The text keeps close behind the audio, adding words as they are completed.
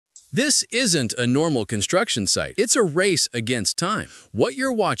This isn't a normal construction site. It's a race against time. What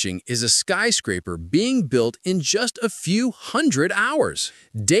you're watching is a skyscraper being built in just a few hundred hours.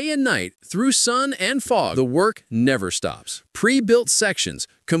 Day and night, through sun and fog, the work never stops. Pre-built sections,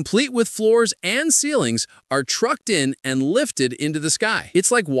 complete with floors and ceilings, are trucked in and lifted into the sky.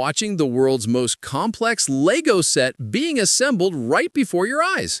 It's like watching the world's most complex Lego set being assembled right before your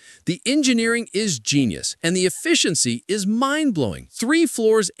eyes. The engineering is genius, and the efficiency is mind-blowing. 3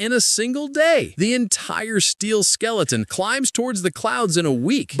 floors in a single day. The entire steel skeleton climbs towards the clouds in a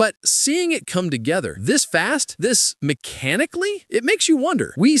week. But seeing it come together this fast, this mechanically, it makes you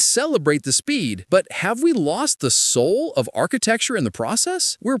wonder. We celebrate the speed, but have we lost the soul of architecture in the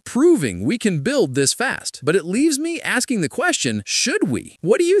process? We're proving we can build this fast, but it leaves me asking the question, should we?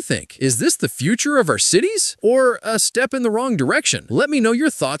 What do you think? Is this the future of our cities? Or a step in the wrong direction? Let me know your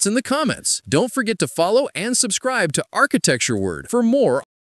thoughts in the comments. Don't forget to follow and subscribe to Architecture Word for more